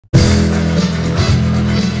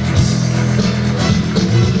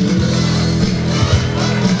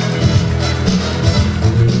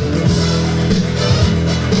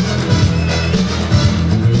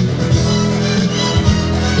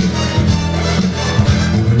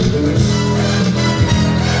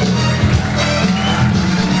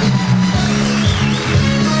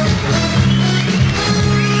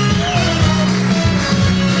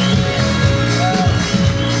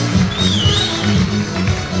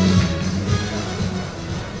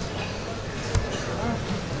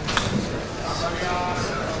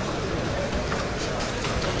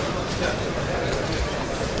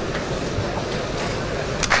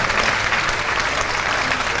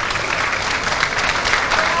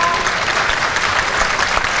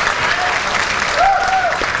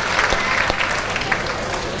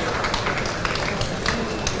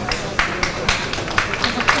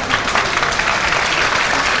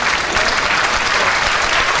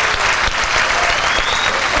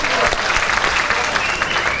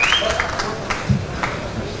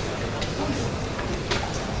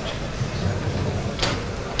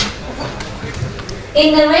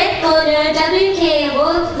In the red corner, WK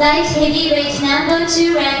World Light Heavyweight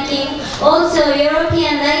 #2 ranking, also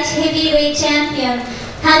European Light Heavyweight Champion,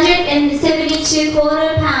 172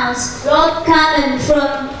 quarter pounds, Kaman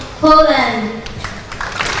from Poland.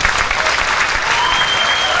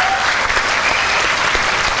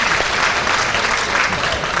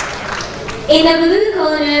 In the blue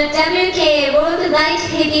corner, WK World Light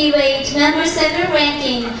Heavyweight #7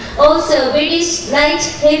 ranking, also British Light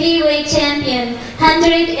Heavyweight Champion,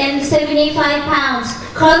 175 pounds,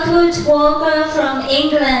 Kirkwood Walker from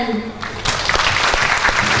England.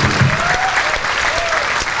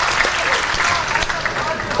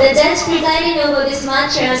 The judge presiding over this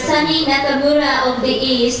match are Sunny Nakamura of the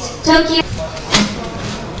East, Tokyo.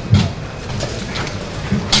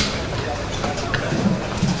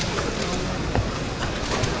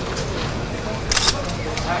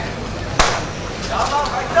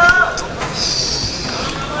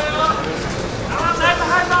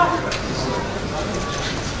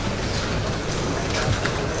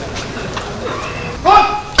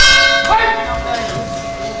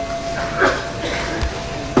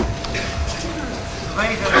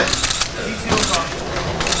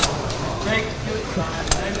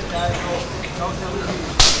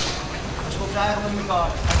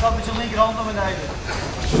 Hij gaat met zijn linkerhand naar beneden.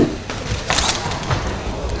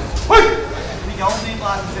 Niet je handen in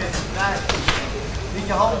laten zitten. Nee. Niet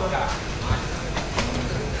je handen.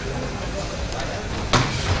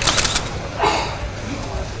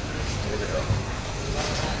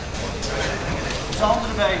 Zijn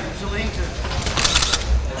andere been, zijn linker.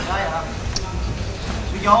 Ja, ja.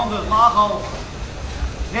 Met je handen, laag hoog.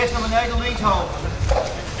 Rechts naar beneden, links hoog.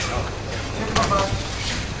 Zit er maar vast.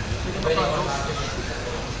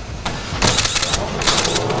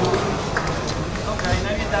 Oké,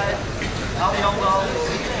 neem je tijd. Haal die handen al.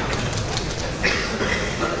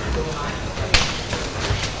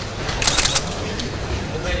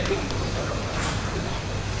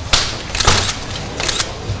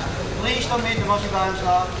 Links dan midden als je bij hem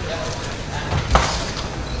staat.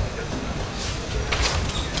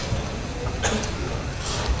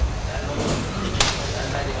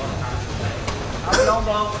 Hou je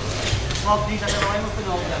handen hoog. Slap die, dat is alleen maar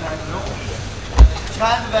penalty.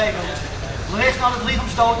 Schuin bewegen. Rechts naar het lichaam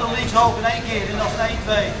stoten, links hoog in één keer. En dan 1,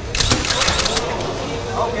 2.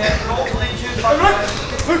 Oké, rol links,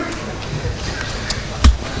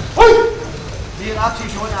 hier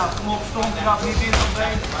acties hoor, nou kom op, stomp, trap, hier weer op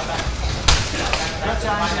been. Dat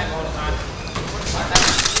zijn ze.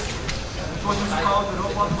 Het wordt dus groter,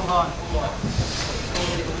 op wat we gaan.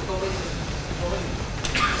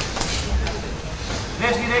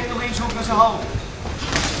 Rechts direct de linkshoek naar zijn hoofd.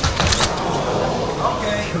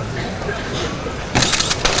 Oké.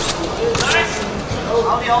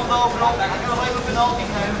 Hou die handen overal. Ik kan nog even penalty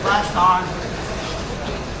nemen. Blijf staan.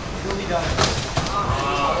 Ik wil niet uit.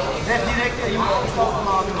 Rechts direct, je moet opstappen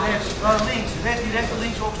maken. Rechts, links. Rechts direct de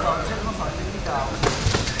links opstappen. Zet hem maar vast, ik wil niet houden.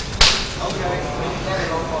 Oké.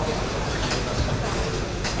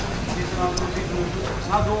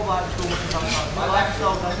 Nou door blijven stomen. Blijf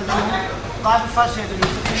stoten. Blijf het vastzetten nu.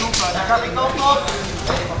 Dan ga ik ook nog.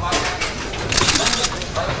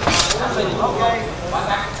 Oké.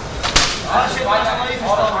 Als je maar zijn leven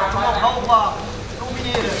staat, kom op, hoog laag.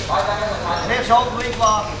 Combineren. Rechts hoog, links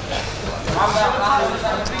laag.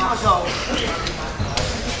 Prima zo.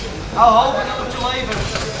 Nou hoog en dan op zijn lever.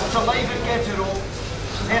 Op zijn lever catch erop.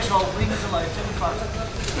 Rechts hoog, links zijn lever. Zet hem vast.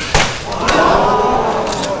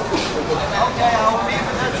 Oké, hou weer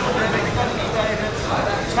van dat soort dingen. Ik kan er niet tegen.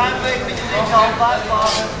 Schuinbewegen met je linkshand, blijf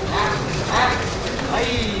lagen.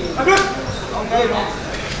 Hey. Oké, Rob.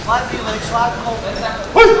 Blijf hier links, sluit hem op.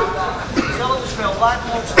 Hetzelfde spel, blijf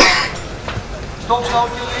hem opstaan.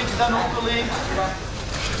 Stokstootje links, dan hoeken links.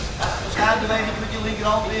 Schuinbeweging met je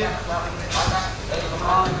linkerhand weer.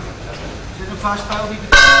 Zet hem vast, speel niet te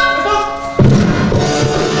veel.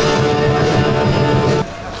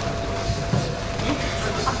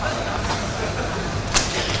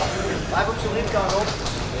 Blijf op zijn linkerkant op.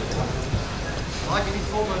 Laat je niet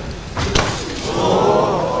voelen.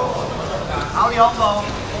 Hou die handen hoog.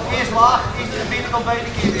 Eerst laag, eerst de binnenkant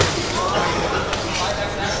beter keer weer.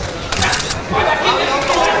 Hou die handen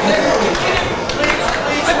hoog.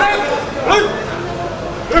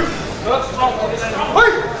 Blijf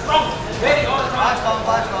staan,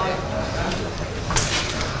 blijf staan.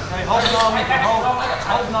 Nee, hoofd naar hoeken,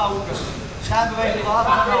 hoofd naar hoeken. Schuinbeweging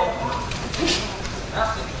lager naar hoog.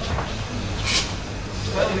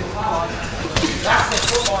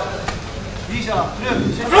 Lisa, terug.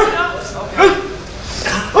 Oké.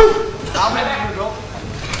 Nou, met hem erop.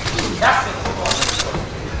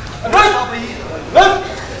 Stappen hier.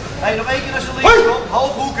 Hey, nog één keer naar zijn lichaam op.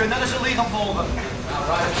 Hoog hoeken, net als zijn lichaam volgen.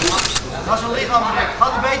 Naar zijn lichaam direct.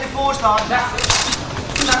 Gaat er beter voor staan. Blijf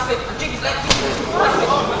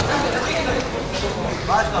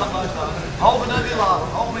staan, blijf staan. Hoog en dan weer laag.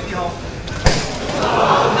 Hoog met die hoofd.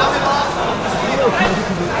 Dan weer laag.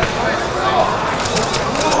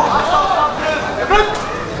 Stap terug.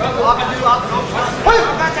 Laat het nu laten opstaan.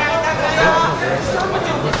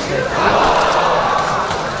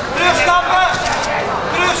 Terugstappen!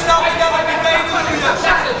 Terugstappen, dan heb je benen duwen.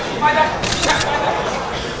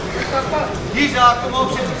 Isa, kom op,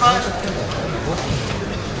 zit er vast.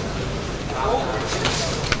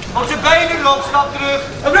 Op zijn benen erop, stap terug.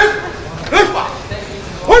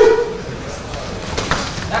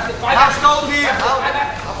 Nou, stoot weer.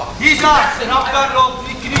 Isa, knap daarop,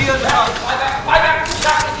 die knieën erop.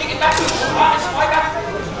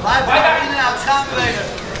 Blijf bij in en uit, schaambewegen.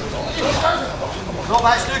 Rob,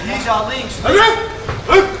 hij stuk Isa, links.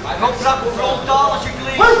 Rob, trappen frontaal als je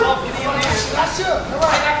klinkt, op je niet neer.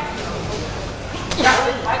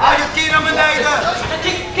 Hou je kin naar beneden.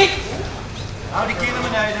 Hou die kin naar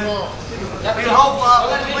beneden. Weer hoofd laag, op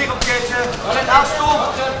het lichaam ketsen. Nou, stop.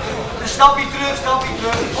 Een stapje terug, stapje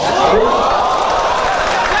terug.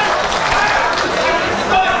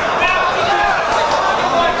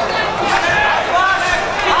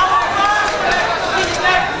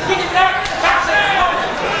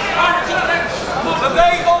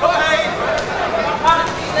 Beweeg op het heen.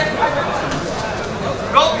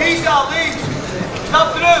 Rob, hier staat links.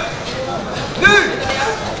 Stap terug. Nu.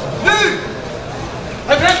 Nu.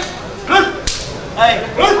 Hey,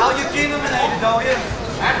 hou je kin naar beneden, dooie.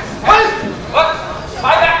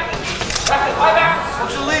 Op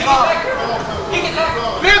zijn lichaam.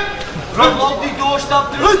 Rob, loop niet door,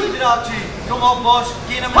 stap terug, hydratatie. Kom op, Bos,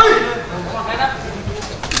 kin naar beneden.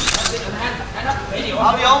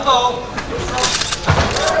 Hou die handen op.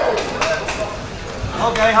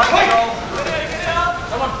 Oké, hou je op.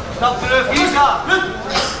 Stap terug, Isa.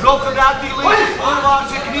 Rob, gebruik die links,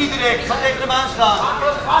 voorwaarts en knie direct. Ga tegen hem aanstaan.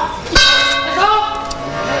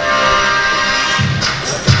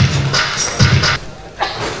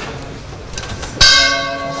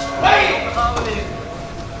 Dan gaan we weer.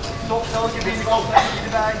 Stopstootje binnenkant, eentje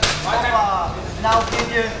erbij. Hoppa. Nou,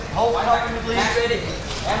 kindje, hoog knappen met links. Hand ready,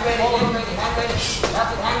 hand ready, hand ready.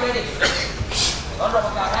 That's it, hand ready. Don't drop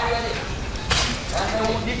it, hand ready.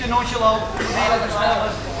 Niet te nonchalant, probeer het te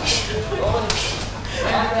snellen.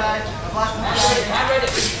 Hand eruit, vast met de Hand ready,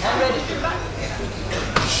 hand ready.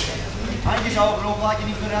 handjes hoger op, laat je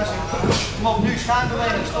niet verrassen. Kom op, nu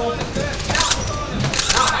schuimbeweging, stop.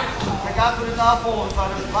 Kijk uit voor de navolging,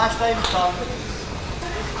 blijf stevig staan.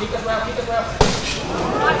 Keep as well, keep as well.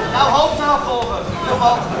 Nou, hoofd navolgen, kom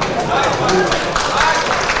op.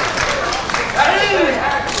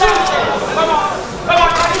 Come on, come on.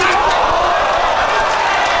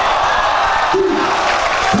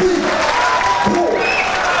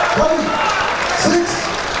 6,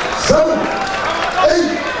 7,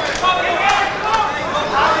 8.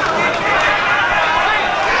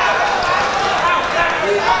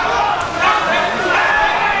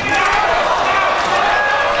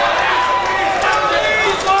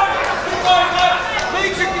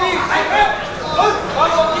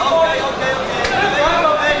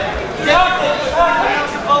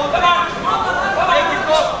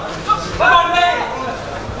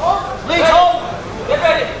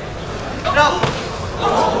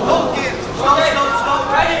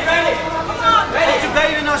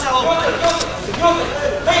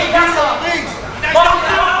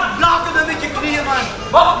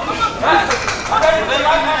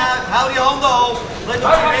 Hou die handen hoog, let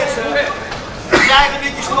op je rechten. Krijg een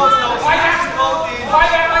beetje stofstoot,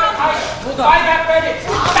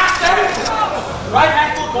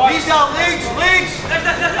 wie staat links, links.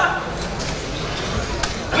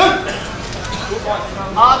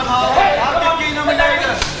 Ademhalen, houd je kin naar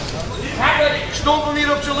beneden. Stomp hem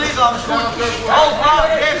weer op zijn lichaam, is goed. Hoog, laag,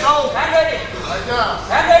 rechts, hoog.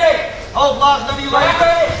 Hoog, laag, dan die laag.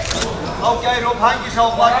 Oké, Rob, handjes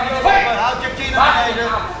hoog, laat je niet vallen. Houd je kin naar beneden.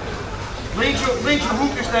 Links je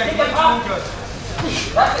hoeken steken, links je hoeken.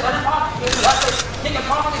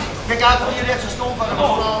 Kijk uit voor je rechtse stomp van hem.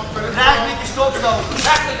 Draag niet je stopstoot.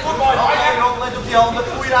 Oké, Rob, let op die handen.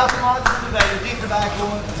 Voer je automatisch op de benen. Dichterbij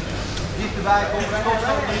komen. Dichterbij komen.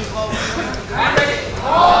 Stopstoot erin gelopen.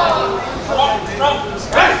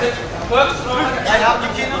 Hij houdt je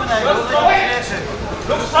kin naar beneden. Let op je rechtse.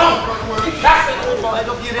 Let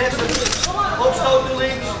op je rechtse. Opstoten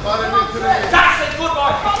links.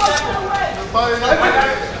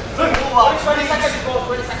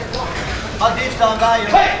 Ga dicht staan bij je.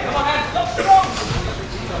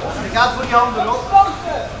 Ik ga voor die handen erop.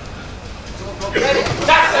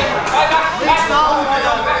 Links nou,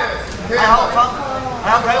 hij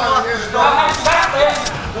houdt helemaal achter de stoot.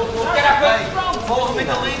 Volg hem met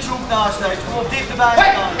de linkshoek naast steeds. Kom op dichterbij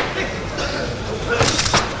staan.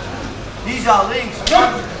 Lisa, links.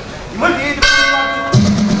 Je moet hier de voet laten.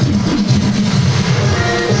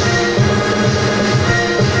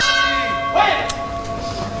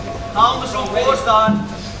 Andersom voor staan.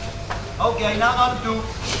 Oké, nou naar hem toe.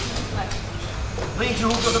 Linkse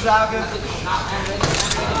hoek te gebruiken.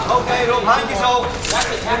 Oké, Rob, handjes hoog. Je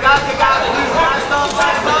gaat nu. Blijf staan,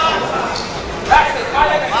 blijf staan. Blijf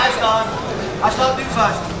staan. Hij staat nu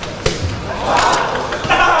vast.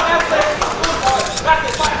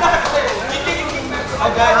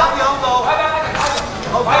 Oké, hou die hand hoog.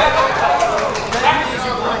 Oké.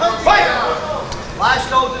 Blijf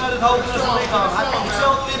stoten naar het hoofd en naar zijn lichaam. Hij komt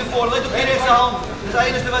hetzelfde weer naar voren. Let op je rechterhand. Dat is het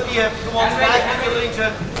enige wat hij hebt. Kom op, kijk met je linkse.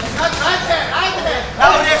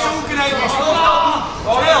 Nou, rechtse hoek in één keer. Sloot dat toe.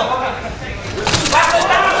 Snel.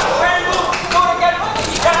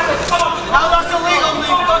 Nou, laat ze liggen,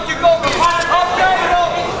 links. Tot je kop in. Oké,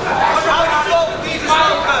 Rob. Hou die kop. Hier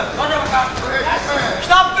gestoken.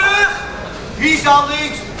 Stap terug. Hier staan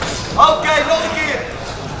links. Oké, nog een keer.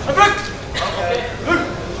 Oké.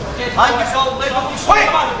 Handjes zo, let op die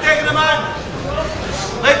stomper tegen hem aan.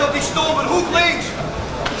 Let op die stomper, hoek links.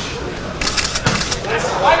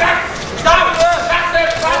 Stap terug.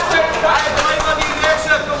 Alleen maar die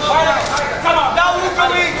rechtse, kom op. Nou hoeken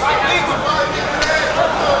links.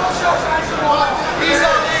 Hier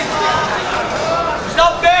staat links.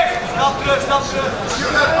 Stap weg. Stap terug.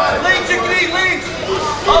 Linkse knie, links.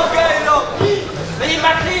 Oké, Rob.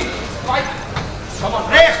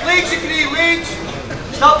 Rechts, linkse knie, links.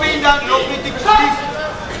 Stap in dan, Rob, met die knie.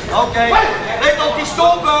 Oké, let op die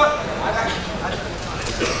stompen.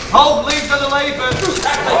 Hoog links naar de leven.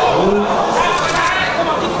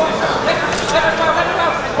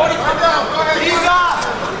 Lisa!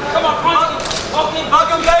 Pak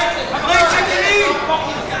hem beet. Linkse knie.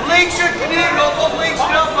 Linkse knie, Rob, of links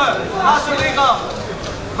trappen. Naast zijn lichaam.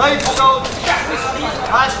 Leven stoot.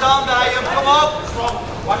 Hij staat bij hem, kom op.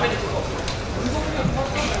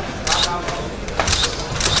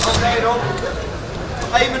 Oké, Rob.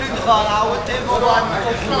 1 minuut te gaan houden. Tempo blijven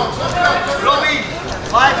opvoeren. Robbie,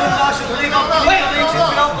 blijf hem naast het lichaam. Links en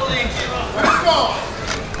trap naar links.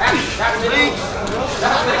 Links. Trap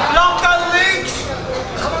naar links.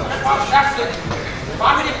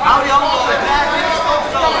 Hou die handen op.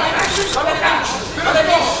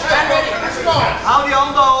 Hou die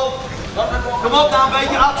handen op. Kom op, nou een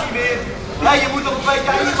beetje actie weer. Nee, je moet nog een beetje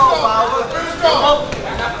aan je boven houden. Kom op.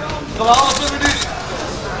 Nog een halve minuut.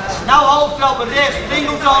 Nou hoofdtrappen, rechts, ding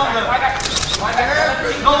op de handen.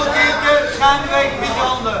 Nog een keertje, schuimbeweging met je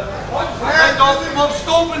handen. Let op, kom op,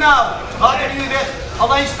 stoppen nou. Laat er niet weg,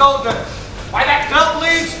 alleen stoten. Trap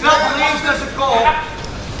links, dat is het goal.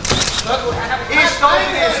 Eerst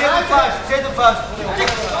stoten weer, zet hem vast.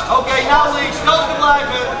 Oké, nou links, stoten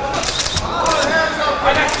blijven.